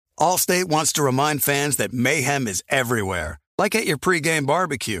Allstate wants to remind fans that mayhem is everywhere, like at your pregame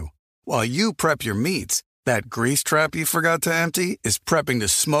barbecue. While you prep your meats, that grease trap you forgot to empty is prepping to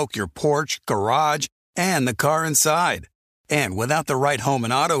smoke your porch, garage, and the car inside. And without the right home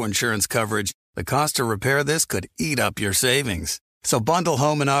and auto insurance coverage, the cost to repair this could eat up your savings. So bundle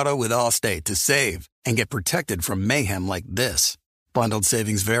home and auto with Allstate to save and get protected from mayhem like this. Bundled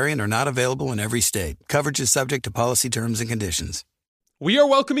savings vary and are not available in every state. Coverage is subject to policy terms and conditions. We are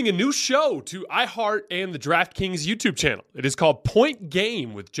welcoming a new show to iHeart and the DraftKings YouTube channel. It is called Point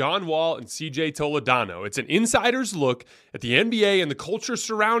Game with John Wall and CJ Toledano. It's an insider's look at the NBA and the culture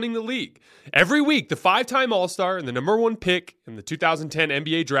surrounding the league. Every week, the five-time All-Star and the number one pick in the 2010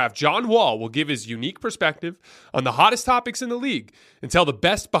 NBA draft, John Wall, will give his unique perspective on the hottest topics in the league and tell the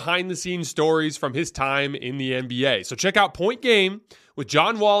best behind-the-scenes stories from his time in the NBA. So check out Point Game with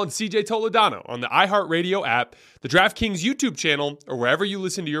John Wall and CJ Toledano on the iHeartRadio app, the DraftKings YouTube channel, or wherever you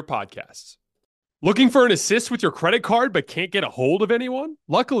listen to your podcasts. Looking for an assist with your credit card but can't get a hold of anyone?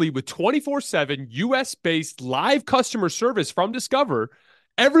 Luckily, with 24/7 U.S.-based live customer service from Discover,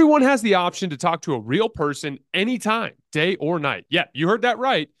 everyone has the option to talk to a real person anytime, day or night. Yeah, you heard that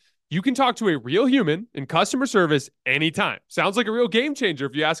right. You can talk to a real human in customer service anytime. Sounds like a real game changer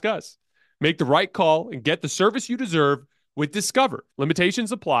if you ask us. Make the right call and get the service you deserve with Discover.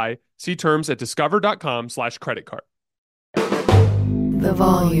 Limitations apply. See terms at discover.com/creditcard. The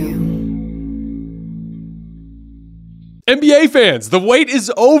volume. NBA fans, the wait is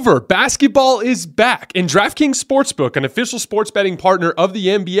over. Basketball is back. And DraftKings Sportsbook, an official sports betting partner of the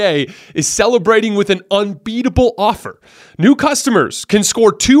NBA, is celebrating with an unbeatable offer. New customers can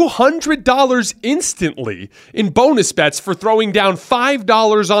score $200 instantly in bonus bets for throwing down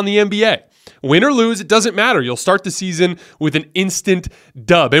 $5 on the NBA. Win or lose, it doesn't matter. You'll start the season with an instant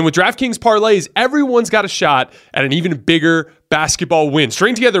dub. And with DraftKings parlays, everyone's got a shot at an even bigger basketball win.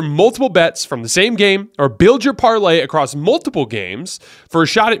 String together multiple bets from the same game or build your parlay across multiple games for a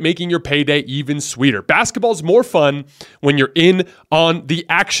shot at making your payday even sweeter. Basketball's more fun when you're in on the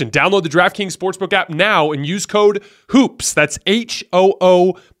action. Download the DraftKings Sportsbook app now and use code HOOPS. That's HOOPS.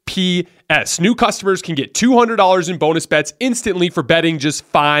 New customers can get $200 in bonus bets instantly for betting just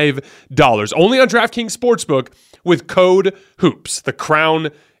 $5. Only on DraftKings Sportsbook with code HOOPS. The crown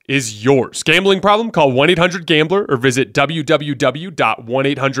is yours. Gambling problem? Call 1-800-GAMBLER or visit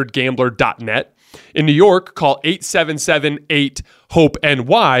www.1800gambler.net. In New York, call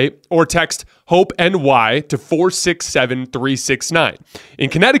 877-8-HOPE-NY or text HOPE-NY to 467-369. In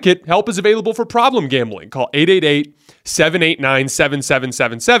Connecticut, help is available for problem gambling. Call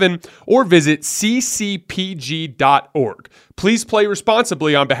 888-789-7777 or visit ccpg.org. Please play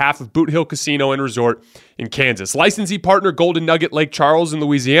responsibly on behalf of Boot Hill Casino and Resort in Kansas. Licensee partner Golden Nugget Lake Charles in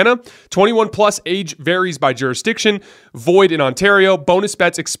Louisiana. 21 plus, age varies by jurisdiction. Void in Ontario. Bonus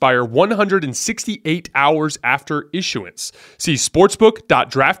bets expire 168 hours after issuance. See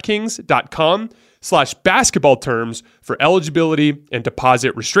sportsbook.draftkings.com/basketball terms for eligibility and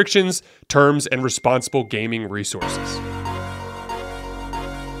deposit restrictions, terms, and responsible gaming resources.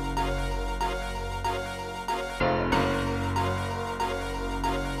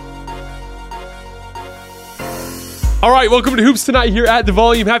 All right, welcome to Hoops Tonight here at The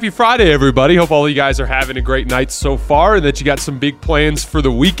Volume. Happy Friday, everybody. Hope all you guys are having a great night so far and that you got some big plans for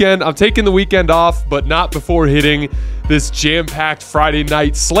the weekend. I'm taking the weekend off, but not before hitting this jam-packed Friday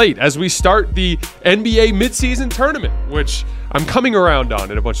night slate as we start the NBA midseason tournament, which I'm coming around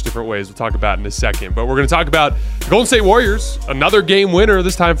on in a bunch of different ways we'll talk about in a second. But we're going to talk about the Golden State Warriors, another game winner,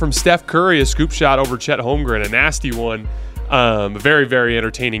 this time from Steph Curry, a scoop shot over Chet Holmgren, a nasty one. A very, very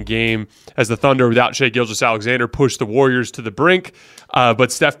entertaining game as the Thunder, without Shai Gilgeous-Alexander, pushed the Warriors to the brink.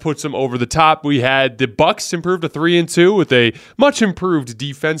 But Steph puts them over the top. We had the Bucks improved to 3-2 with a much improved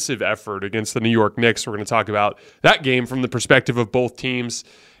defensive effort against the New York Knicks. We're going to talk about that game from the perspective of both teams.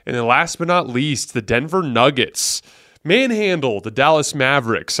 And then last but not least, the Denver Nuggets manhandled the Dallas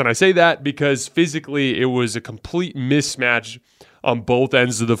Mavericks. And I say that because physically it was a complete mismatch on both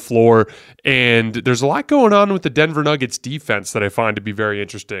ends of the floor. And there's a lot going on with the Denver Nuggets defense that I find to be very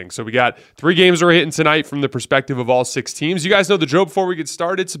interesting. So we got 3 games we're hitting tonight from the perspective of all 6 teams. You guys know the drill. Before we get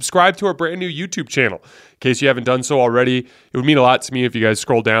started, subscribe to our brand new YouTube channel. In case you haven't done so already, it would mean a lot to me if you guys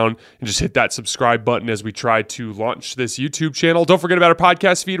scroll down and just hit that subscribe button as we try to launch this YouTube channel. Don't forget about our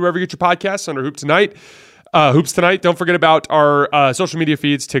podcast feed wherever you get your podcasts under Hoop Tonight. hoops tonight. Don't forget about our social media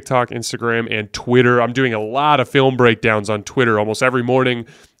feeds, TikTok, Instagram, and Twitter. I'm doing a lot of film breakdowns on Twitter almost every morning.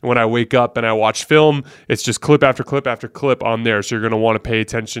 When I wake up and I watch film, it's just clip after clip after clip on there. So you're going to want to pay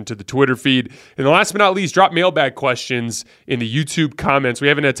attention to the Twitter feed. And last but not least, drop mailbag questions in the YouTube comments. We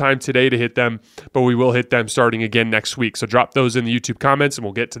haven't had time today to hit them, but we will hit them starting again next week. So drop those in the YouTube comments and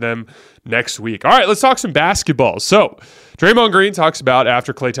we'll get to them next week. All right, let's talk some basketball. So Draymond Green talks about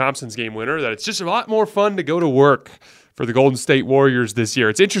after Klay Thompson's game winner that it's just a lot more fun to go to work for the Golden State Warriors this year.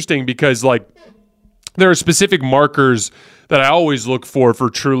 It's interesting because there are specific markers that I always look for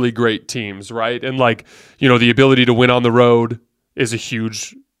truly great teams, right? And the ability to win on the road is a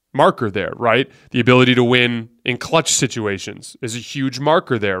huge marker there, right? The ability to win in clutch situations is a huge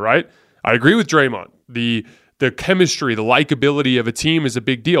marker there, right? I agree with Draymond. The chemistry, the likability of a team is a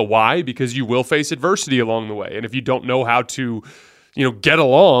big deal. Why? Because you will face adversity along the way. And if you don't know how to get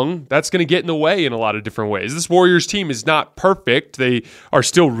along, that's going to get in the way in a lot of different ways. This Warriors team is not perfect. They are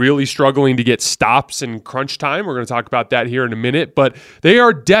still really struggling to get stops in crunch time. We're going to talk about that here in a minute, but they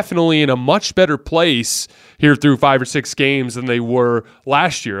are definitely in a much better place here through 5 or 6 games than they were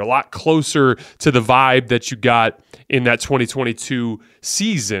last year. A lot closer to the vibe that you got in that 2022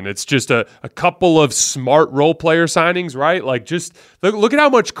 season. It's just a couple of smart role player signings, right? Just look at how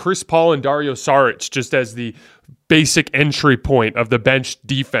much Chris Paul and Dario Saric, just as the basic entry point of the bench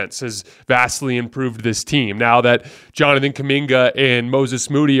defense, has vastly improved this team. Now that Jonathan Kuminga and Moses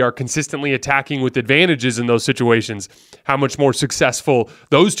Moody are consistently attacking with advantages in those situations, how much more successful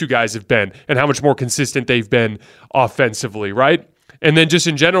those two guys have been and how much more consistent they've been offensively, right? And then just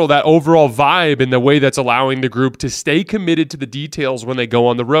in general, that overall vibe and the way that's allowing the group to stay committed to the details when they go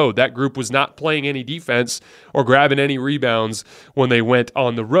on the road. That group was not playing any defense or grabbing any rebounds when they went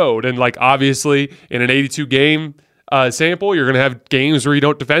on the road. And obviously in an 82-game sample, you're going to have games where you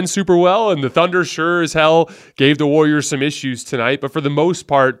don't defend super well, and the Thunder sure as hell gave the Warriors some issues tonight. But for the most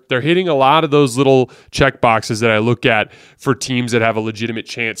part, they're hitting a lot of those little check boxes that I look at for teams that have a legitimate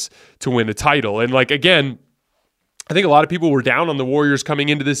chance to win a title. And again, I think a lot of people were down on the Warriors coming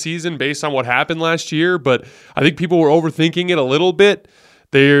into the season based on what happened last year, but I think people were overthinking it a little bit.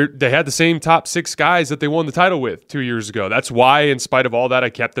 They had the same top 6 guys that they won the title with 2 years ago. That's why, in spite of all that, I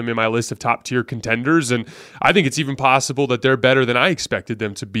kept them in my list of top-tier contenders, and I think it's even possible that they're better than I expected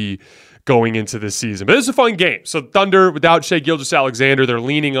them to be going into this season. But it's a fun game. So Thunder, without Shai Gilgeous-Alexander, they're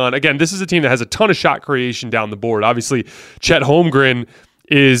leaning on, again, this is a team that has a ton of shot creation down the board. Obviously, Chet Holmgren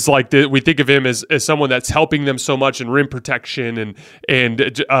is we think of him as someone that's helping them so much in rim protection and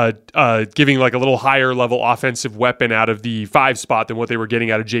giving a little higher level offensive weapon out of the 5 spot than what they were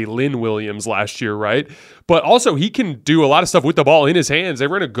getting out of Jalen Williams last year, right? But also he can do a lot of stuff with the ball in his hands. They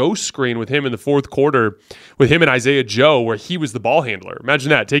ran a ghost screen with him in the 4th quarter with him and Isaiah Joe where he was the ball handler. Imagine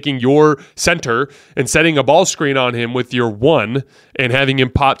that, taking your center and setting a ball screen on him with your 1 and having him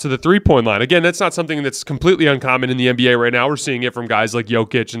pop to the 3-point line. Again, that's not something that's completely uncommon in the NBA right now. We're seeing it from guys like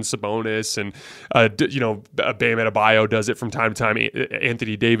Jokic and Sabonis, and Bam Adebayo does it from time to time.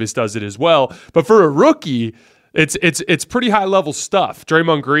 Anthony Davis does it as well. But for a rookie, it's pretty high level stuff.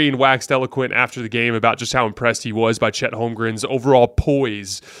 Draymond Green waxed eloquent after the game about just how impressed he was by Chet Holmgren's overall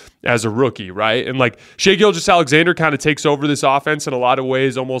poise as a rookie, right? And Shai Gilgeous-Alexander kind of takes over this offense in a lot of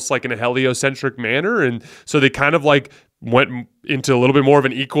ways, almost in a heliocentric manner, and so they kind of went into a little bit more of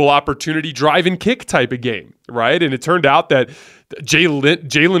an equal opportunity drive and kick type of game, right? And it turned out that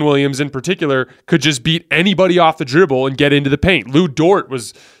Jalen Williams in particular could just beat anybody off the dribble and get into the paint. Lou Dort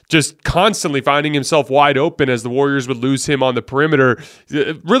was just constantly finding himself wide open as the Warriors would lose him on the perimeter.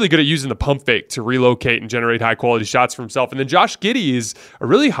 Really good at using the pump fake to relocate and generate high-quality shots for himself. And then Josh Giddey is a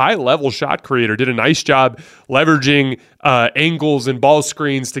really high-level shot creator. Did a nice job leveraging angles and ball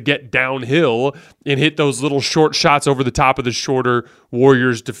screens to get downhill and hit those little short shots over the top of the shorter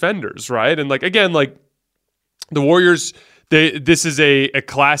Warriors defenders, right? And again, the Warriors, this is a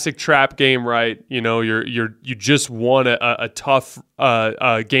classic trap game, right? You just won a tough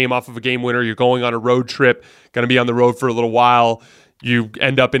game off of a game winner. You're going on a road trip, going to be on the road for a little while. You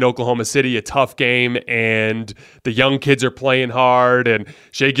end up in Oklahoma City, a tough game, and the young kids are playing hard, and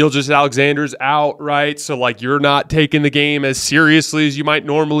Shai Gilgeous-Alexander's out, right? So you're not taking the game as seriously as you might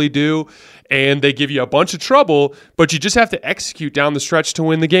normally do. And they give you a bunch of trouble, but you just have to execute down the stretch to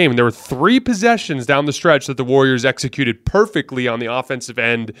win the game. And there were 3 possessions down the stretch that the Warriors executed perfectly on the offensive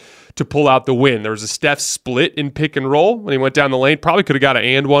end to pull out the win. There was a Steph split in pick and roll when he went down the lane. Probably could have got an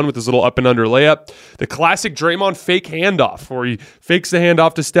and one with his little up and under layup. The classic Draymond fake handoff where he fakes the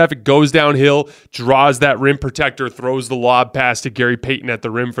handoff to Steph. It goes downhill, draws that rim protector, throws the lob pass to Gary Payton at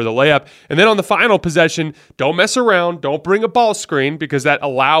the rim for the layup. And then on the final possession, don't mess around. Don't bring a ball screen because that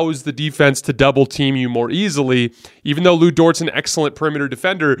allows the defense to double team you more easily. Even though Lou Dort's an excellent perimeter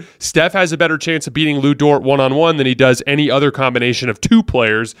defender, Steph has a better chance of beating Lou Dort one-on-one than he does any other combination of two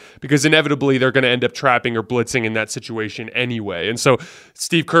players because inevitably they're going to end up trapping or blitzing in that situation anyway. And so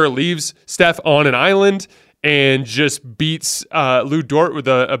Steve Kerr leaves Steph on an island and just beats Lou Dort with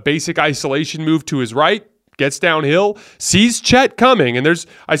a basic isolation move to his right, gets downhill, sees Chet coming, and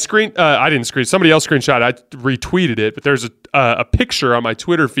I didn't screen, somebody else screenshot, I retweeted it, but there's a picture on my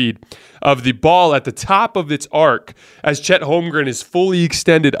Twitter feed of the ball at the top of its arc as Chet Holmgren is fully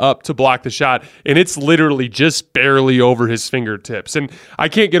extended up to block the shot, and it's literally just barely over his fingertips. And I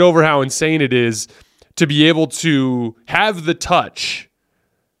can't get over how insane it is to be able to have the touch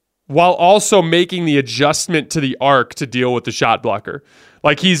while also making the adjustment to the arc to deal with the shot blocker.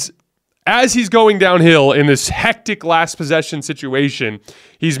 Like as he's going downhill in this hectic last possession situation,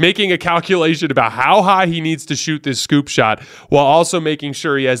 he's making a calculation about how high he needs to shoot this scoop shot while also making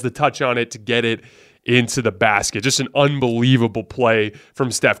sure he has the touch on it to get it into the basket. Just an unbelievable play from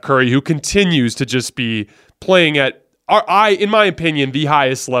Steph Curry, who continues to just be playing at, in my opinion, the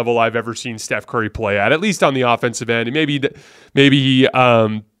highest level I've ever seen Steph Curry play at least on the offensive end. And maybe he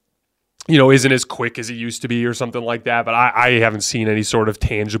isn't as quick as he used to be or something like that, but I haven't seen any sort of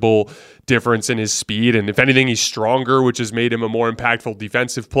tangible difference in his speed. And if anything, he's stronger, which has made him a more impactful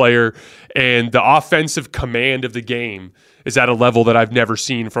defensive player. And the offensive command of the game is at a level that I've never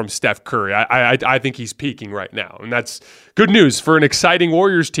seen from Steph Curry. I think he's peaking right now. And that's good news for an exciting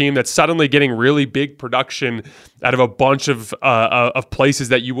Warriors team that's suddenly getting really big production out of a bunch of places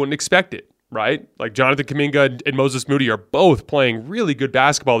that you wouldn't expect it. Right? Like Jonathan Kuminga and Moses Moody are both playing really good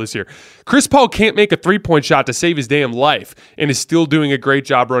basketball this year. Chris Paul can't make a three-point shot to save his damn life and is still doing a great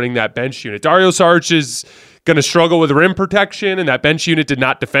job running that bench unit. Dario Saric is going to struggle with rim protection, and that bench unit did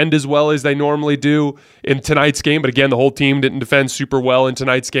not defend as well as they normally do in tonight's game. But again, the whole team didn't defend super well in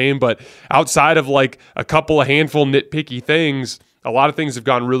tonight's game. But outside of like a handful nitpicky things, a lot of things have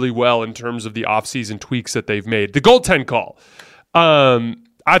gone really well in terms of the offseason tweaks that they've made. The goaltend call.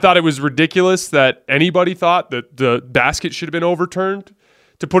 I thought it was ridiculous that anybody thought that the basket should have been overturned.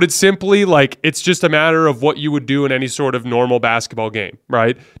 To put it simply, like, it's just a matter of what you would do in any sort of normal basketball game,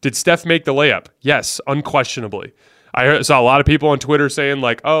 right? Did Steph make the layup? Yes, unquestionably. I saw a lot of people on Twitter saying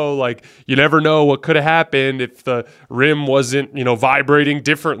like, oh, like you never know what could have happened if the rim wasn't, vibrating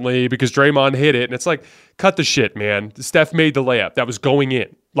differently because Draymond hit it. And it's like, cut the shit, man. Steph made the layup. That was going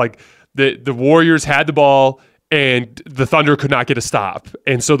in. Like the Warriors had the ball and the Thunder could not get a stop.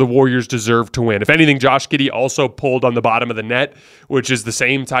 And so the Warriors deserved to win. If anything, Josh Giddey also pulled on the bottom of the net, which is the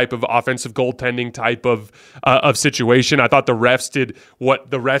same type of offensive goaltending type of situation. I thought the refs did what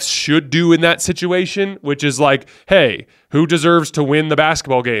the refs should do in that situation, which is like, hey, who deserves to win the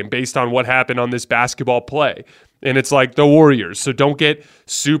basketball game based on what happened on this basketball play? And it's like the Warriors. So don't get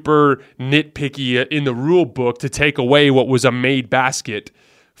super nitpicky in the rule book to take away what was a made basket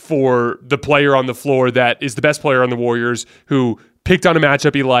for the player on the floor that is the best player on the Warriors, who picked on a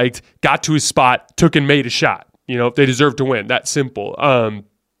matchup he liked, got to his spot, took and made a shot. They deserve to win. That simple.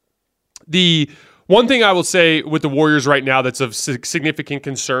 The one thing I will say with the Warriors right now that's of significant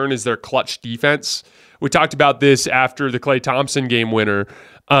concern is their clutch defense. We talked about this after the Klay Thompson game winner,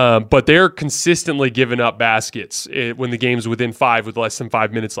 but they're consistently giving up baskets when the game's within 5 with less than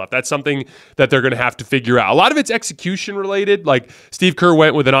 5 minutes left. That's something that they're going to have to figure out. A lot of it's execution related. Like Steve Kerr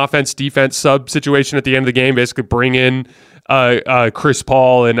went with an offense-defense sub situation at the end of the game, basically bring in Chris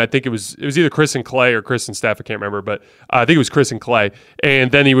Paul, and I think it was either Chris and Klay or Chris and Steph, I can't remember, but I think it was Chris and Klay. And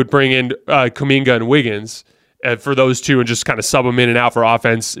then he would bring in Kuminga and Wiggins for those two and just kind of sub them in and out for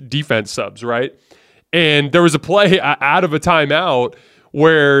offense-defense subs, right? And there was a play out of a timeout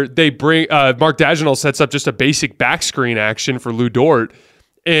where they bring Mark Dagenal sets up just a basic back screen action for Lou Dort,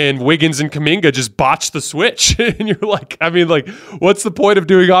 and Wiggins and Kuminga just botch the switch. And you're like, what's the point of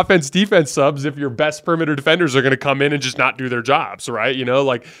doing offense-defense subs if your best perimeter defenders are going to come in and just not do their jobs, right?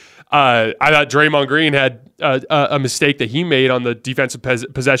 I thought Draymond Green had a mistake that he made on the defensive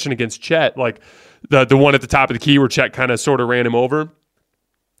possession against Chet, like the one at the top of the key where Chet kind of sort of ran him over.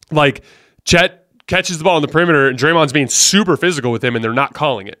 Like Chet catches the ball on the perimeter and Draymond's being super physical with him and they're not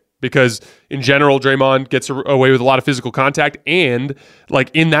calling it. because in general, Draymond gets away with a lot of physical contact, and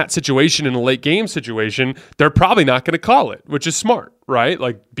like in that situation, in a late game situation, they're probably not going to call it, which is smart, right?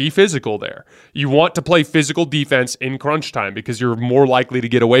 Like, be physical there. You want to play physical defense in crunch time because you're more likely to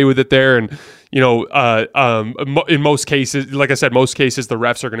get away with it there. And, in most cases, like I said, most cases, the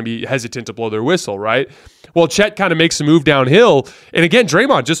refs are going to be hesitant to blow their whistle, right? Well, Chet kind of makes a move downhill. And again,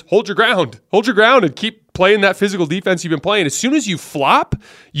 Draymond, just hold your ground and keep playing that physical defense you've been playing. As soon as you flop,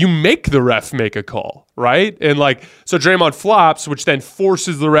 you make the ref make a call, right? And so Draymond flops, which then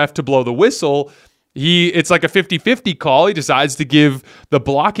forces the ref to blow the whistle. It's like a 50-50 call. He decides to give the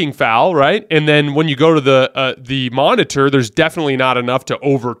blocking foul, right? And then when you go to the monitor, there's definitely not enough to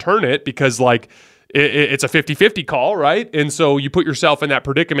overturn it because it's a 50-50 call, right? And so you put yourself in that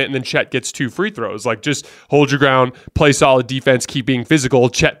predicament, and then Chet gets 2 free throws. Like, just hold your ground, play solid defense, keep being physical.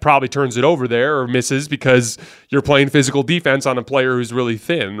 Chet probably turns it over there or misses because you're playing physical defense on a player who's really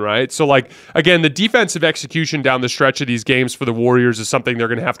thin, right? So, again, the defensive execution down the stretch of these games for the Warriors is something they're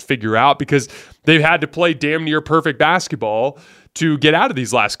going to have to figure out because they've had to play damn near perfect basketball to get out of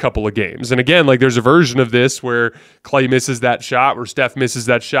these last couple of games. And again, there's a version of this where Clay misses that shot, where Steph misses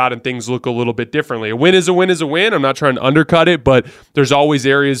that shot, and things look a little bit differently. A win is a win is a win. I'm not trying to undercut it, but there's always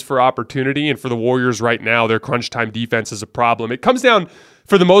areas for opportunity. And for the Warriors right now, their crunch time defense is a problem. It comes down,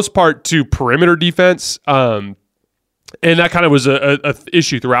 for the most part, to perimeter defense. And that kind of was a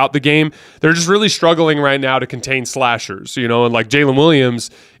issue throughout the game. They're just really struggling right now to contain slashers, and Jalen Williams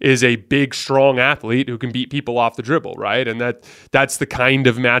is a big, strong athlete who can beat people off the dribble, right? And that's the kind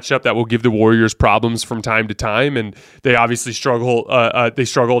of matchup that will give the Warriors problems from time to time. And they obviously struggle. They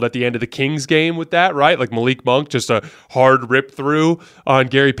struggled at the end of the Kings game with that, right? Like Malik Monk, just a hard rip through on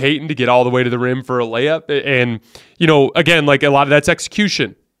Gary Payton to get all the way to the rim for a layup. And, again, a lot of that's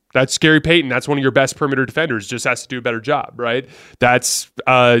execution. That's Gary Payton. That's one of your best perimeter defenders. Just has to do a better job, right? That's,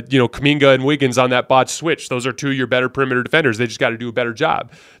 Kuminga and Wiggins on that botch switch. Those are 2 of your better perimeter defenders. They just got to do a better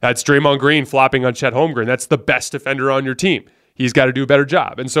job. That's Draymond Green flopping on Chet Holmgren. That's the best defender on your team. He's got to do a better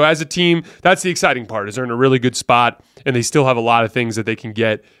job. And so as a team, that's the exciting part, is they're in a really good spot, and they still have a lot of things that they can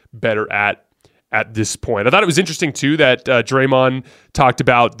get better at this point. I thought it was interesting, too, that Draymond talked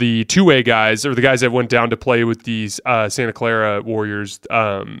about the two-way guys, or the guys that went down to play with these Santa Clara Warriors,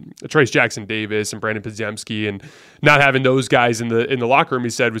 Trace Jackson-Davis and Brandon Podziemski, and not having those guys in the locker room, he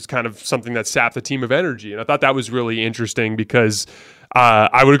said, was kind of something that sapped the team of energy. And I thought that was really interesting because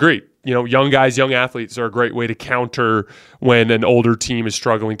I would agree. Young guys, young athletes are a great way to counter when an older team is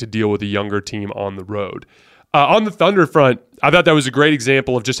struggling to deal with a younger team on the road. On the Thunder front, I thought that was a great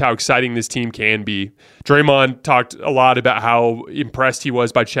example of just how exciting this team can be. Draymond talked a lot about how impressed he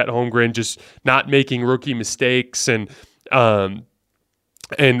was by Chet Holmgren, just not making rookie mistakes, and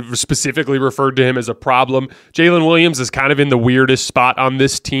specifically referred to him as a problem. Jalen Williams is kind of in the weirdest spot on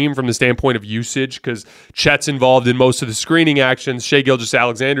this team from the standpoint of usage because Chet's involved in most of the screening actions. Shai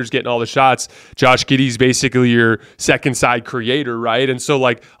Gilgeous-Alexander's getting all the shots. Josh Giddey's basically your second side creator, right? And so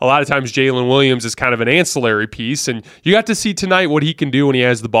a lot of times Jalen Williams is kind of an ancillary piece, and you got to see tonight what he can do when he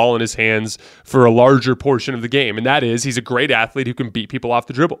has the ball in his hands for a larger portion of the game. And that is, he's a great athlete who can beat people off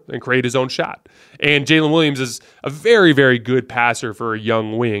the dribble and create his own shot. And Jalen Williams is a very, very good passer for a young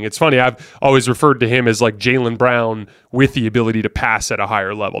wing. It's funny, I've always referred to him as like Jaylen Brown with the ability to pass at a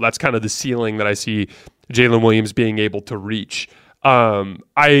higher level. That's kind of the ceiling that I see Jalen Williams being able to reach. That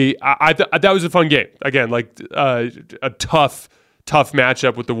was a fun game. Again, a tough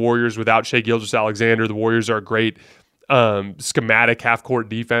matchup with the Warriors without Shai Gilgeous-Alexander. The Warriors are a great schematic half-court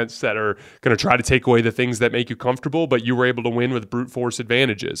defense that are going to try to take away the things that make you comfortable, but you were able to win with brute force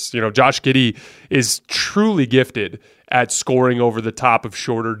advantages. Josh Giddey is truly gifted at scoring over the top of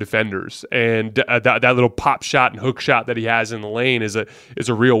shorter defenders, and that little pop shot and hook shot that he has in the lane is a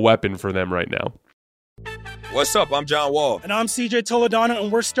real weapon for them right now. What's up? I'm John Wall. And I'm CJ Toledano,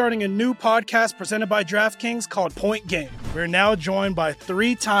 and we're starting a new podcast presented by DraftKings called Point Game. We're now joined by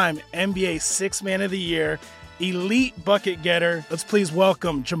 3-time NBA Sixth Man of the Year, elite bucket getter. Let's please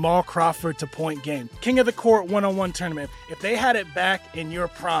welcome Jamal Crawford to Point Game. King of the Court one-on-one tournament. If they had it back in your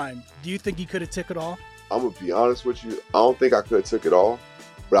prime, do you think you could have took it all? I'm going to be honest with you. I don't think I could have took it all,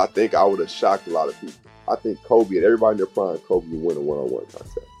 but I think I would have shocked a lot of people. I think Kobe and everybody in their prime, Kobe would win a one-on-one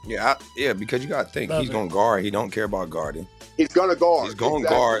contest. Yeah, because you got to think, he's going to guard. He don't care about guarding. He's going to guard. He's going to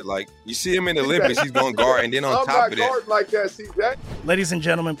guard. Like, you see him in the Olympics, he's going to guard. And then on top of that. I'm not like that, see that? Ladies and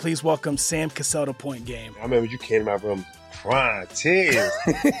gentlemen, please welcome Sam Cassell to Point Game. I remember you came out from crying, tears.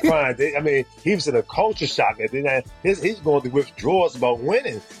 Crying. I mean, he was in a culture shock. And then he's going through withdrawals about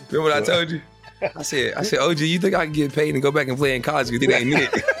winning. Remember what I told you? I said, OG, you think I can get paid and go back and play in college because it ain't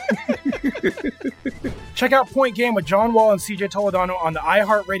it? Check out Point Game with John Wall and CJ Toledano on the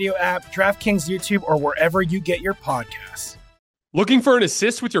iHeartRadio app, DraftKings YouTube, or wherever you get your podcasts. Looking for an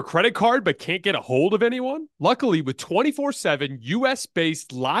assist with your credit card but can't get a hold of anyone? Luckily, with 24/7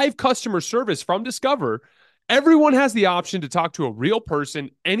 US-based live customer service from Discover, everyone has the option to talk to a real person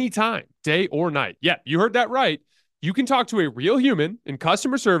anytime, day or night. Yeah, you heard that right. You can talk to a real human in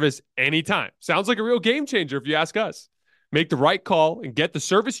customer service anytime. Sounds like a real game changer if you ask us. Make the right call and get the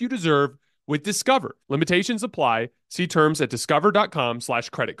service you deserve with Discover. Limitations apply. See terms at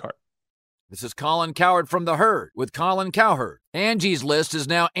discover.com/creditcard. This is Colin Cowherd from The Herd with Colin Cowherd. Angie's List is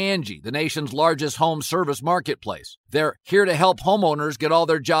now Angie, the nation's largest home service marketplace. They're here to help homeowners get all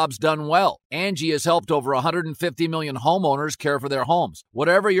their jobs done well. Angie has helped over 150 million homeowners care for their homes.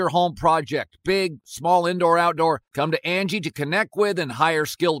 Whatever your home project, big, small, indoor, outdoor, come to Angie to connect with and hire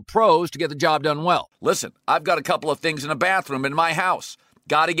skilled pros to get the job done well. Listen, I've got a couple of things in a bathroom in my house.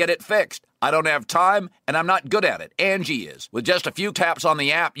 Got to get it fixed. I don't have time, and I'm not good at it. Angie is. With just a few taps on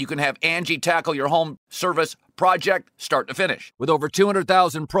the app, you can have Angie tackle your home service project start to finish. With over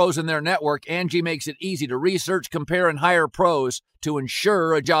 200,000 pros in their network, Angie makes it easy to research, compare, and hire pros to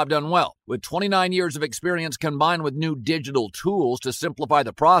ensure a job done well. With 29 years of experience combined with new digital tools to simplify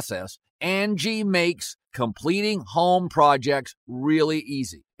the process, Angie makes completing home projects really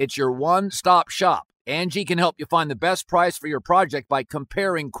easy. It's your one-stop shop. Angie can help you find the best price for your project by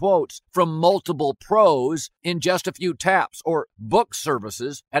comparing quotes from multiple pros in just a few taps, or book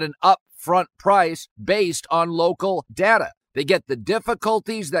services at an upfront price based on local data. They get the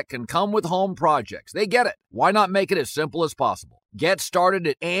difficulties that can come with home projects. They get it. Why not make it as simple as possible? Get started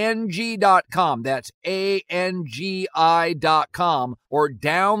at Angie.com. That's ANGI.com, or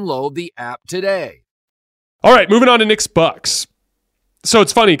download the app today. All right, moving on to Knicks-Bucks. So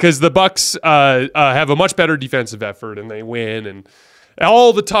it's funny because the Bucks have a much better defensive effort and they win, and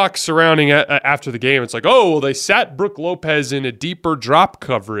all the talk surrounding after the game, it's like, oh, well, they sat Brook Lopez in a deeper drop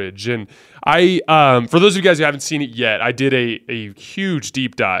coverage. And I, for those of you guys who haven't seen it yet, I did a huge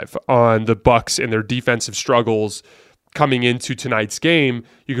deep dive on the Bucks and their defensive struggles coming into tonight's game.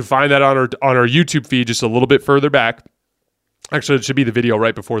 You can find that on our YouTube feed just a little bit further back. Actually, it should be the video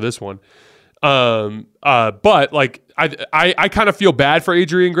right before this one. But like I kind of feel bad for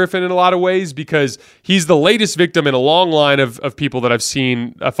Adrian Griffin in a lot of ways, because he's the latest victim in a long line of people that I've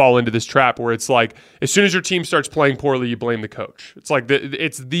seen fall into this trap where it's like, as soon as your team starts playing poorly, you blame the coach. It's like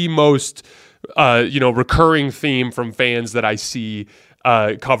it's the most recurring theme from fans that I see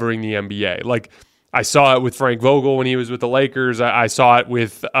covering the NBA. Like, I saw it with Frank Vogel when he was with the Lakers. I saw it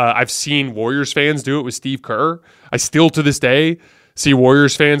with I've seen Warriors fans do it with Steve Kerr. I still to this day see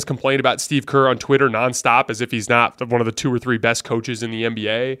Warriors fans complain about Steve Kerr on Twitter nonstop as if he's not one of the 2 or 3 best coaches in the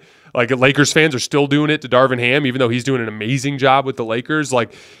NBA. Like, Lakers fans are still doing it to Darvin Ham, even though he's doing an amazing job with the Lakers.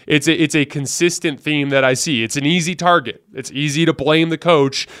 Like, it's a consistent theme that I see. It's an easy target. It's easy to blame the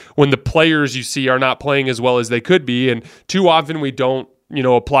coach when the players you see are not playing as well as they could be. And too often we don't,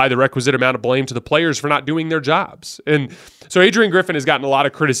 apply the requisite amount of blame to the players for not doing their jobs. And so Adrian Griffin has gotten a lot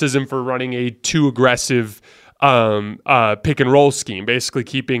of criticism for running a too aggressive pick and roll scheme, basically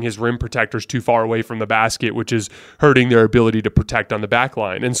keeping his rim protectors too far away from the basket, which is hurting their ability to protect on the back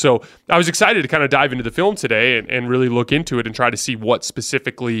line. And so I was excited to kind of dive into the film today and really look into it and try to see what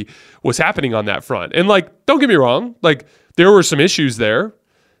specifically was happening on that front. And like, don't get me wrong, like, there were some issues there.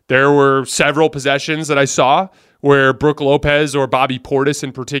 There were several possessions that I saw where Brook Lopez or Bobby Portis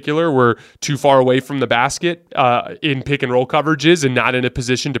in particular were too far away from the basket in pick and roll coverages and not in a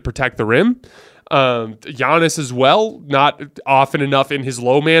position to protect the rim. Giannis as well, not often enough in his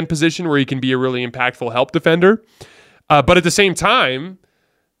low man position where he can be a really impactful help defender. But at the same time,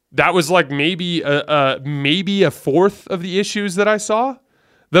 that was like maybe a fourth of the issues that I saw.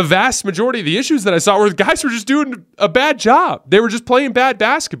 The vast majority of the issues that I saw were the guys were just doing a bad job. They were just playing bad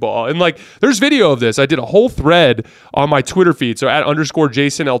basketball. And like, there's video of this. I did a whole thread on my Twitter feed. So at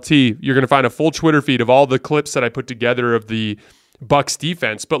 _JasonLT, you're going to find a full Twitter feed of all the clips that I put together of the Bucks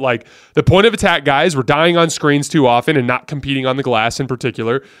defense. But like, the point of attack guys were dying on screens too often and not competing on the glass in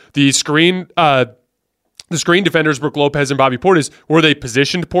particular. The screen defenders, Brook Lopez and Bobby Portis, were they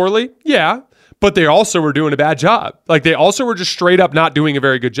positioned poorly? Yeah. But they also were doing a bad job. Like, they also were just straight up not doing a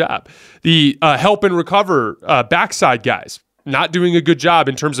very good job. The help and recover backside guys, not doing a good job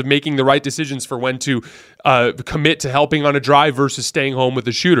in terms of making the right decisions for when to commit to helping on a drive versus staying home with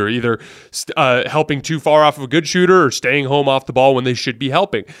the shooter, either helping too far off of a good shooter or staying home off the ball when they should be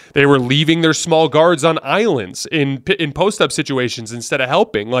helping. They were leaving their small guards on islands in post-up situations instead of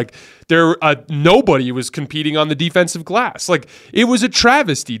helping. Like, nobody was competing on the defensive glass. Like, it was a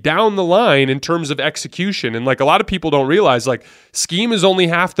travesty down the line in terms of execution. And like, a lot of people don't realize, like, scheme is only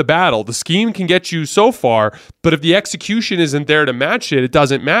half the battle. The scheme can get you so far, but if the execution isn't there to match it, it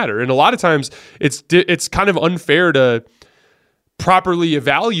doesn't matter. And a lot of times it's kind of unfair to properly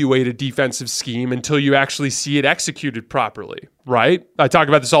evaluate a defensive scheme until you actually see it executed properly, right? I talk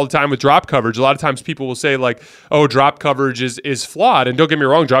about this all the time with drop coverage. A lot of times people will say like, oh, drop coverage is flawed. And don't get me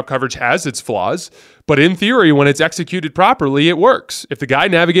wrong, drop coverage has its flaws. But in theory, when it's executed properly, it works. If the guy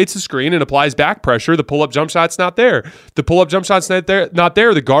navigates the screen and applies back pressure, the pull-up jump shot's not there. The pull-up jump shot's not there.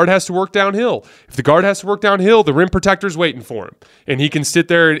 The guard has to work downhill. If the guard has to work downhill, the rim protector's waiting for him. And he can sit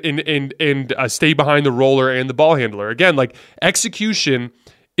there and stay behind the roller and the ball handler. Again, like, execution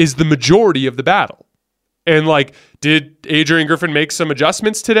is the majority of the battle. And like, did Adrian Griffin make some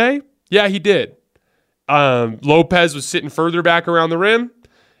adjustments today? Yeah, he did. Lopez was sitting further back around the rim.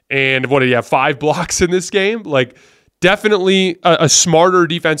 And what did he have, 5 blocks in this game? Like, definitely a smarter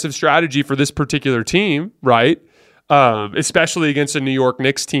defensive strategy for this particular team, right? Especially against a New York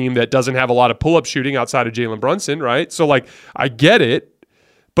Knicks team that doesn't have a lot of pull-up shooting outside of Jalen Brunson, right? So, like, I get it.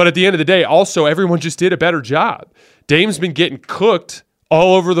 But at the end of the day, also, everyone just did a better job. Dame's been getting cooked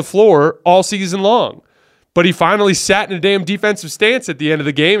all over the floor all season long. But he finally sat in a damn defensive stance at the end of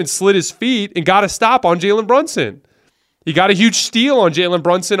the game and slid his feet and got a stop on Jalen Brunson. He got a huge steal on Jalen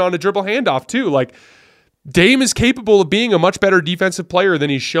Brunson on a dribble handoff, too. Like, Dame is capable of being a much better defensive player than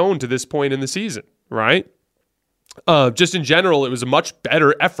he's shown to this point in the season, right? Just in general, it was a much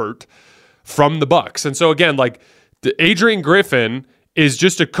better effort from the Bucks. And so, again, like, Adrian Griffin is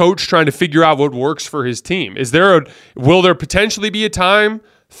just a coach trying to figure out what works for his team. Will there potentially be a time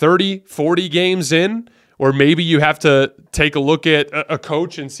 30, 40 games in or maybe you have to take a look at a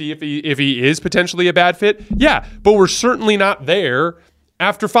coach and see if he is potentially a bad fit? Yeah, but we're certainly not there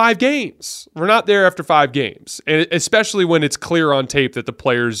after 5 games. We're not there after 5 games, and especially when it's clear on tape that the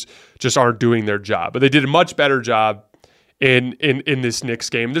players just aren't doing their job. But they did a much better job in this Knicks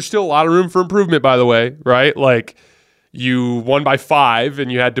game. There's still a lot of room for improvement, by the way, right? Like, you won by 5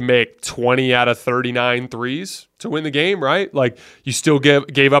 and you had to make 20 out of 39 threes to win the game, right? Like, you still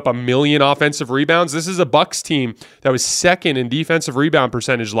gave up 1 million offensive rebounds. This is a Bucks team that was second in defensive rebound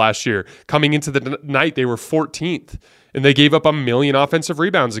percentage last year. Coming into the night, they were 14th, and they gave up 1 million offensive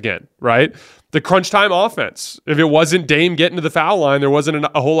rebounds again, right? The crunch time offense. If it wasn't Dame getting to the foul line, there wasn't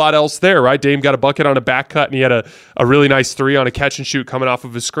a whole lot else there, right? Dame got a bucket on a back cut, and he had a really nice 3 on a catch and shoot coming off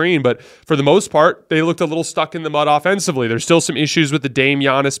of a screen. But for the most part, they looked a little stuck in the mud offensively. There's still some issues with the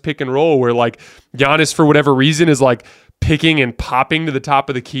Dame-Giannis pick and roll where, like, Giannis, for whatever reason, is, like, picking and popping to the top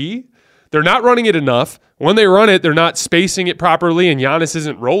of the key. They're not running it enough. When they run it, they're not spacing it properly, and Giannis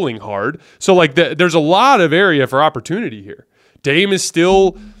isn't rolling hard. So, like, there's a lot of area for opportunity here. Dame is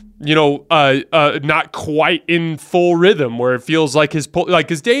still, not quite in full rhythm, where it feels like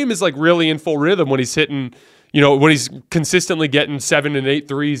his Dame is, like, really in full rhythm when he's hitting, when he's consistently getting 7 and 8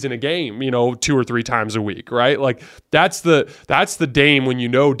 threes in a game, 2 or 3 times a week, right? Like, that's the Dame when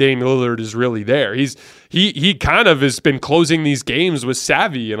Dame Lillard is really there. He kind of has been closing these games with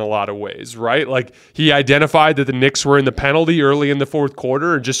savvy in a lot of ways, right? Like, he identified that the Knicks were in the penalty early in the fourth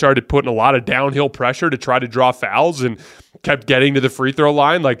quarter and just started putting a lot of downhill pressure to try to draw fouls and kept getting to the free throw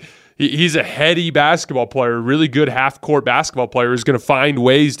line. Like, he's a heady basketball player, really good half-court basketball player who's going to find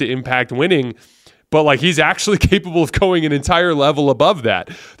ways to impact winning. But, like, he's actually capable of going an entire level above that.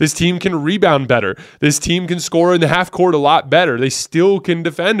 This team can rebound better. This team can score in the half court a lot better. They still can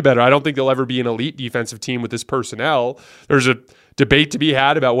defend better. I don't think they'll ever be an elite defensive team with this personnel. There's a debate to be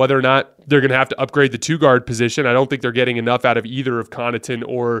had about whether or not they're going to have to upgrade the 2-guard position. I don't think they're getting enough out of either of Connaughton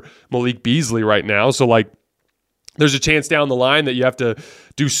or Malik Beasley right now. So, like, there's a chance down the line that you have to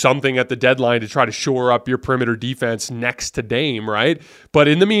do something at the deadline to try to shore up your perimeter defense next to Dame, right? But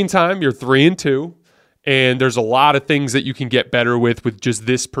in the meantime, you're 3-2. And there's a lot of things that you can get better with just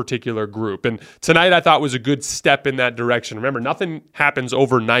this particular group. And tonight I thought was a good step in that direction. Remember, nothing happens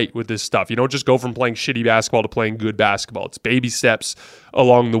overnight with this stuff. You don't just go from playing shitty basketball to playing good basketball. It's baby steps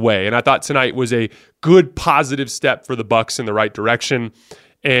along the way. And I thought tonight was a good positive step for the Bucks in the right direction.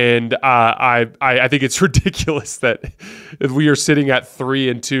 And I think it's ridiculous that we are sitting at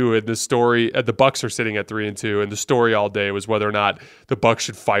 3-2, and the Bucks are sitting at 3-2, and the story all day was whether or not the Bucks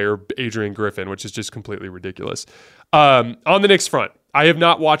should fire Adrian Griffin, which is just completely ridiculous. On the Knicks front, I have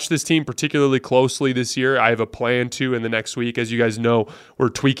not watched this team particularly closely this year. I have a plan to in the next week. As you guys know, we're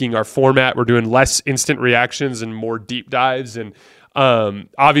tweaking our format. We're doing less instant reactions and more deep dives. And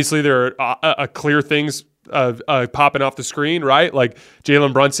obviously there are clear things popping off the screen, right? Like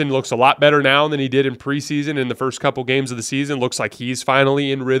Jalen Brunson looks a lot better now than he did in preseason in the first couple games of the season. Looks like he's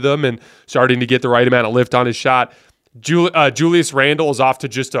finally in rhythm and starting to get the right amount of lift on his shot. Julius Randle is off to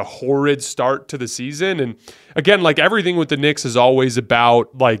just a horrid start to the season. And again, like everything with the Knicks is always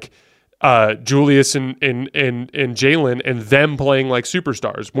about like Julius and Jalen and them playing like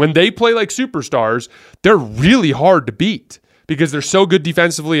superstars. When they play like superstars, they're really hard to beat because they're so good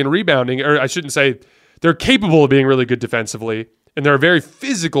defensively and rebounding. Or I shouldn't say they're capable of being really good defensively, and they're a very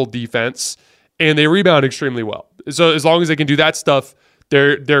physical defense, and they rebound extremely well. So as long as they can do that stuff,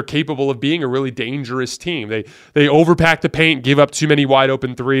 they're capable of being a really dangerous team. They overpack the paint, give up too many wide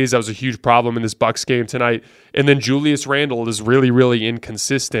open threes. That was a huge problem in this Bucks game tonight. And then Julius Randle is really, really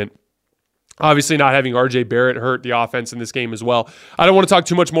inconsistent. Obviously, not having RJ Barrett hurt the offense in this game as well. I don't want to talk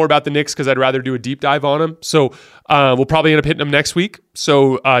too much more about the Knicks because I'd rather do a deep dive on them. So we'll probably end up hitting them next week.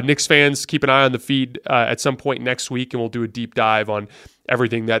 So Knicks fans, keep an eye on the feed at some point next week, and we'll do a deep dive on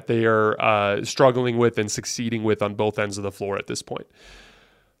everything that they are struggling with and succeeding with on both ends of the floor at this point.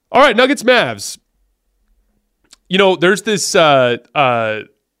 All right, Nuggets Mavs. You know, there's this I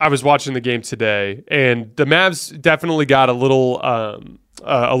was watching the game today, and the Mavs definitely got a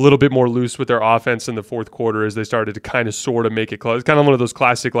little bit more loose with their offense in the fourth quarter as they started to kind of sort of make it close. Kind of one of those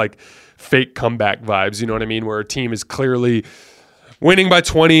classic like fake comeback vibes, you know what I mean, where a team is clearly winning by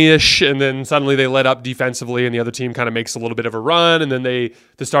 20-ish, and then suddenly they let up defensively, and the other team kind of makes a little bit of a run, and then the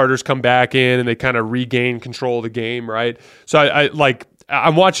starters come back in, and they kind of regain control of the game, right? So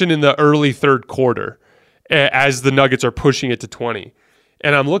I'm watching in the early third quarter as the Nuggets are pushing it to 20,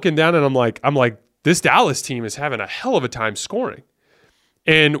 and I'm looking down, and I'm like, this Dallas team is having a hell of a time scoring.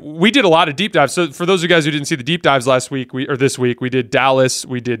 And we did a lot of deep dives. So for those of you guys who didn't see the deep dives this week, we did Dallas,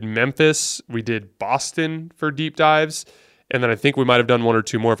 we did Memphis, we did Boston for deep dives. And then I think we might have done one or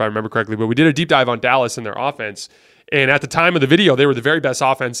two more if I remember correctly. But we did a deep dive on Dallas and their offense. And at the time of the video, they were the very best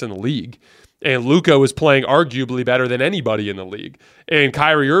offense in the league. And Luka was playing arguably better than anybody in the league. And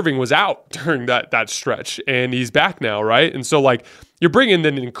Kyrie Irving was out during that stretch. And he's back now, right? And so like you're bringing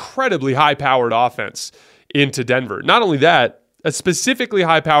an incredibly high-powered offense into Denver. Not only that, a specifically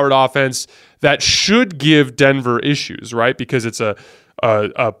high-powered offense that should give Denver issues, right? Because it's a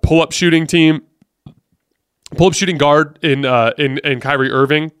pull-up shooting team, pull-up shooting guard in Kyrie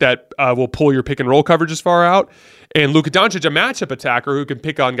Irving that will pull your pick-and-roll coverages far out, and Luka Doncic, a matchup attacker who can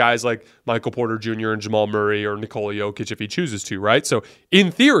pick on guys like Michael Porter Jr. and Jamal Murray or Nikola Jokic if he chooses to, right? So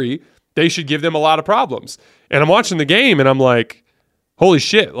in theory, they should give them a lot of problems. And I'm watching the game, and I'm like, holy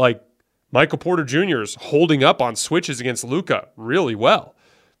shit, like, Michael Porter Jr. is holding up on switches against Luka really well.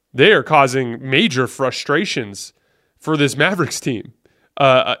 They are causing major frustrations for this Mavericks team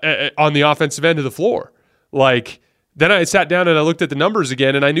on the offensive end of the floor. Like, then I sat down and I looked at the numbers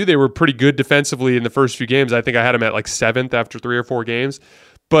again, and I knew they were pretty good defensively in the first few games. I think I had them at like 7th after 3 or 4 games.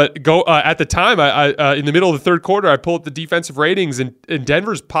 But at the time, I in the middle of the third quarter, I pulled up the defensive ratings, and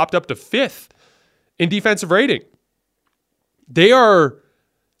Denver's popped up to 5th in defensive rating. They are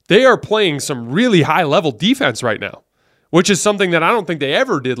playing some really high-level defense right now, which is something that I don't think they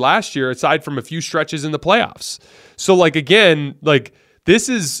ever did last year, aside from a few stretches in the playoffs. So, like, again, like, this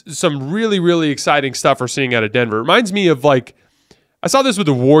is some really, really exciting stuff we're seeing out of Denver. It reminds me of, like, I saw this with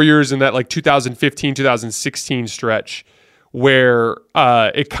the Warriors in that, like, 2015, 2016 stretch where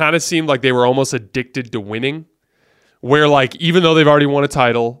it kind of seemed like they were almost addicted to winning, where, like, even though they've already won a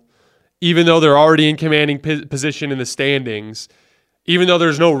title, even though they're already in commanding position in the standings, even though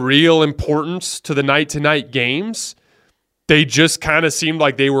there's no real importance to the night-to-night games, they just kind of seemed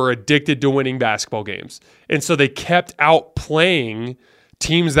like they were addicted to winning basketball games. And so they kept outplaying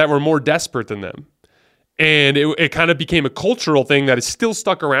teams that were more desperate than them. And it kind of became a cultural thing that is still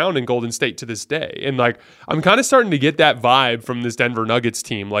stuck around in Golden State to this day. And like, I'm kind of starting to get that vibe from this Denver Nuggets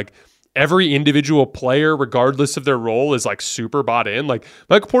team. Like, every individual player, regardless of their role, is like super bought in. Like,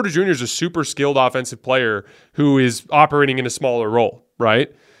 Michael Porter Jr. is a super skilled offensive player who is operating in a smaller role,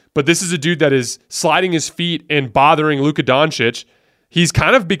 right? But this is a dude that is sliding his feet and bothering Luka Doncic. He's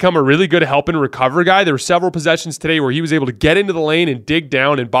kind of become a really good help and recover guy. There were several possessions today where he was able to get into the lane and dig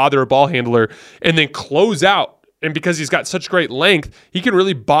down and bother a ball handler and then close out. And because he's got such great length, he can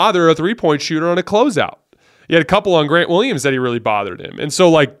really bother a three-point shooter on a closeout. He had a couple on Grant Williams that he really bothered him. And so,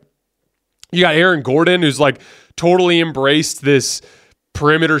 like, you got Aaron Gordon, who's like totally embraced this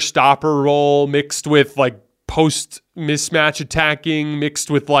perimeter stopper role mixed with like post mismatch attacking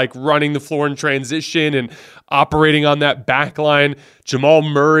mixed with like running the floor in transition and operating on that back line. Jamal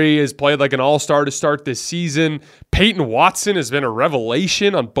Murray has played like an all-star to start this season. Peyton Watson has been a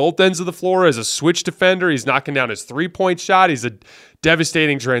revelation on both ends of the floor as a switch defender. He's knocking down his three-point shot. He's a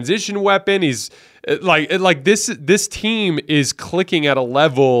devastating transition weapon. He's like this team is clicking at a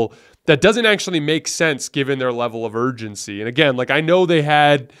level that doesn't actually make sense given their level of urgency. And again, like I know they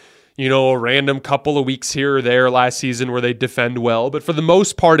had, a random couple of weeks here or there last season where they defend well, but for the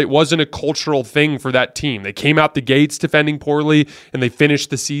most part, it wasn't a cultural thing for that team. They came out the gates defending poorly, and they finished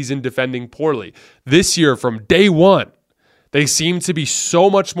the season defending poorly. This year, from day one, they seem to be so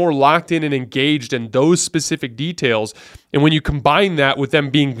much more locked in and engaged in those specific details. And when you combine that with them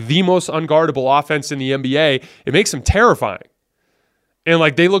being the most unguardable offense in the NBA, it makes them terrifying. And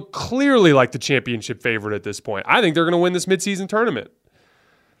like they look clearly like the championship favorite at this point. I think they're going to win this midseason tournament.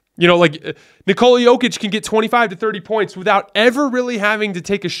 Like Nikola Jokic can get 25 to 30 points without ever really having to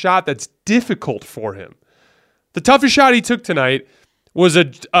take a shot that's difficult for him. The toughest shot he took tonight was a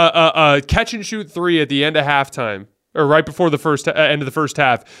catch and shoot three at the end of halftime, or right before the end of the first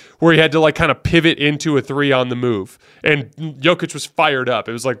half, where he had to like kind of pivot into a three on the move. And Jokic was fired up.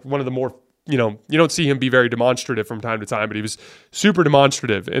 It was like one of the more, you don't see him be very demonstrative from time to time, but he was super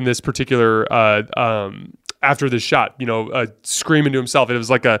demonstrative in this particular after this shot, screaming to himself. It was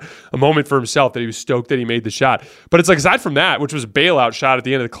like a moment for himself that he was stoked that he made the shot. But it's like, aside from that, which was a bailout shot at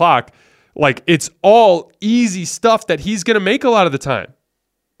the end of the clock, like it's all easy stuff that he's going to make a lot of the time.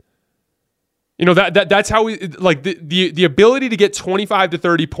 That's how we like the ability to get 25 to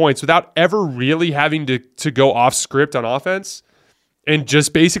 30 points without ever really having to go off script on offense and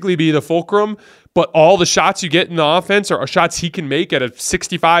just basically be the fulcrum. But all the shots you get in the offense are shots he can make at a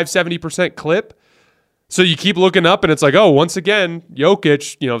 65, 70% clip. So you keep looking up and it's like, oh, once again,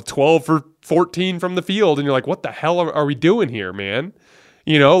 Jokic, 12 for 14 from the field. And you're like, what the hell are we doing here, man?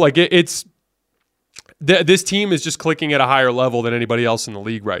 This team is just clicking at a higher level than anybody else in the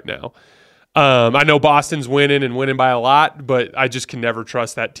league right now. I know Boston's winning by a lot, but I just can never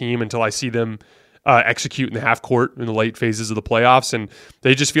trust that team until I see them execute in the half court in the late phases of the playoffs. And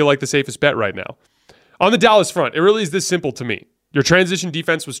they just feel like the safest bet right now. On the Dallas front, it really is this simple to me. Your transition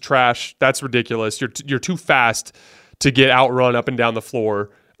defense was trash. That's ridiculous. You're too fast to get outrun up and down the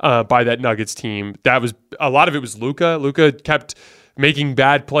floor by that Nuggets team. That was a lot of it was Luka. Luka kept making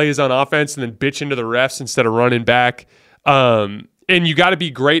bad plays on offense and then bitching to the refs instead of running back. And you got to be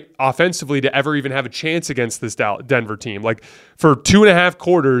great offensively to ever even have a chance against this Denver team. Like for 2.5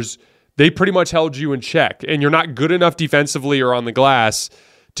 quarters, they pretty much held you in check. And you're not good enough defensively or on the glass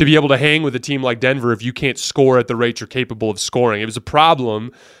to be able to hang with a team like Denver if you can't score at the rate you're capable of scoring. It was a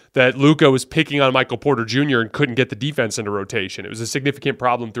problem that Luka was picking on Michael Porter Jr. and couldn't get the defense into rotation. It was a significant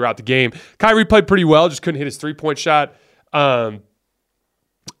problem throughout the game. Kyrie played pretty well, just couldn't hit his three-point shot. Again,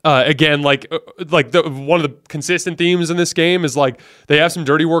 one of the consistent themes in this game is like they have some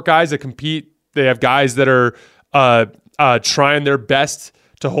dirty work guys that compete. They have guys that are trying their best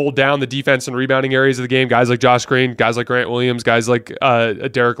to hold down the defense and rebounding areas of the game. Guys like Josh Green, guys like Grant Williams, guys like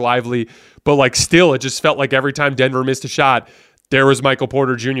Derek Lively. But like still, it just felt like every time Denver missed a shot, there was Michael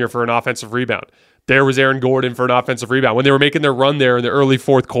Porter Jr. for an offensive rebound. There was Aaron Gordon for an offensive rebound. When they were making their run there in the early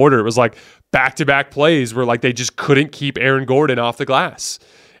fourth quarter, it was like back-to-back plays where like they just couldn't keep Aaron Gordon off the glass.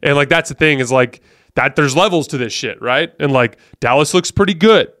 And like that's the thing is like that there's levels to this shit, right? And like Dallas looks pretty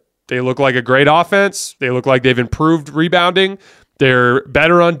good. They look like a great offense. They look like they've improved rebounding. They're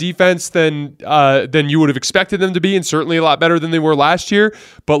better on defense than you would have expected them to be, and certainly a lot better than they were last year.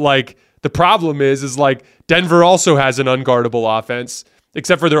 But like the problem is like Denver also has an unguardable offense,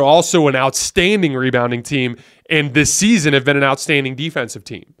 except for they're also an outstanding rebounding team, and this season have been an outstanding defensive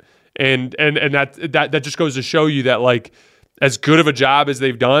team. And that just goes to show you that like as good of a job as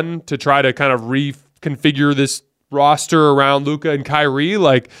they've done to try to kind of reconfigure this roster around Luka and Kyrie,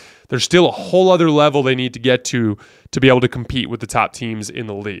 like there's still a whole other level they need to get to be able to compete with the top teams in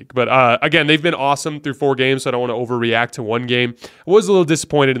the league. But again, they've been awesome through 4 games, so I don't want to overreact to one game. I was a little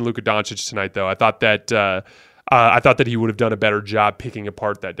disappointed in Luka Doncic tonight, though. I thought that he would have done a better job picking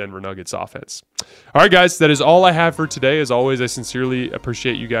apart that Denver Nuggets offense. All right, guys, that is all I have for today. As always, I sincerely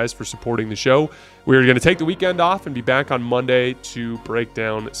appreciate you guys for supporting the show. We're going to take the weekend off and be back on Monday to break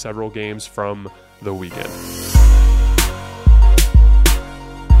down several games from the weekend.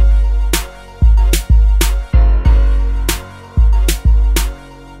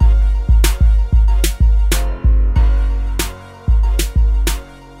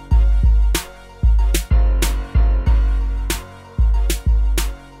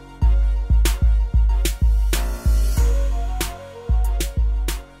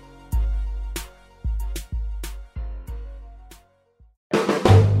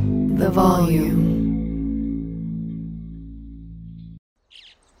 The volume.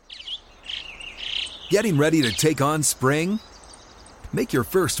 Getting ready to take on spring? Make your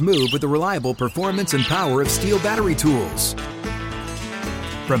first move with the reliable performance and power of Steel battery tools.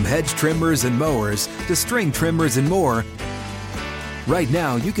 From hedge trimmers and mowers to string trimmers and more, right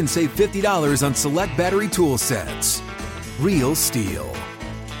now you can save $50 on select battery tool sets. Real Steel.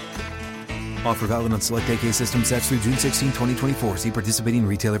 Offer valid on select AK system sets through June 16, 2024. See participating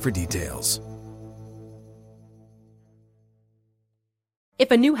retailer for details. If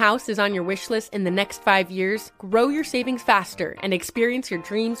a new house is on your wish list in the next 5 years, grow your savings faster and experience your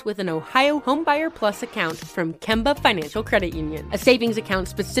dreams with an Ohio Homebuyer Plus account from Kemba Financial Credit Union. A savings account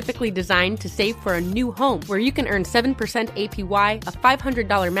specifically designed to save for a new home, where you can earn 7% APY, a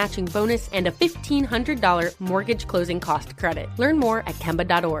 $500 matching bonus, and a $1,500 mortgage closing cost credit. Learn more at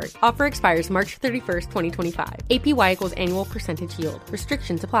Kemba.org. Offer expires March 31st, 2025. APY equals annual percentage yield.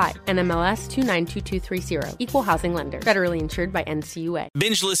 Restrictions apply. NMLS 292230. Equal housing lender. Federally insured by NCUA.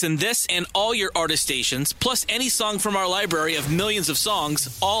 Binge listen this and all your artist stations, plus any song from our library of millions of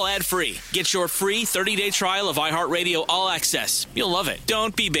songs, all ad-free. Get your free 30-day trial of iHeartRadio All Access. You'll love it.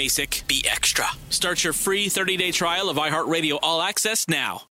 Don't be basic, be extra. Start your free 30-day trial of iHeartRadio All Access now.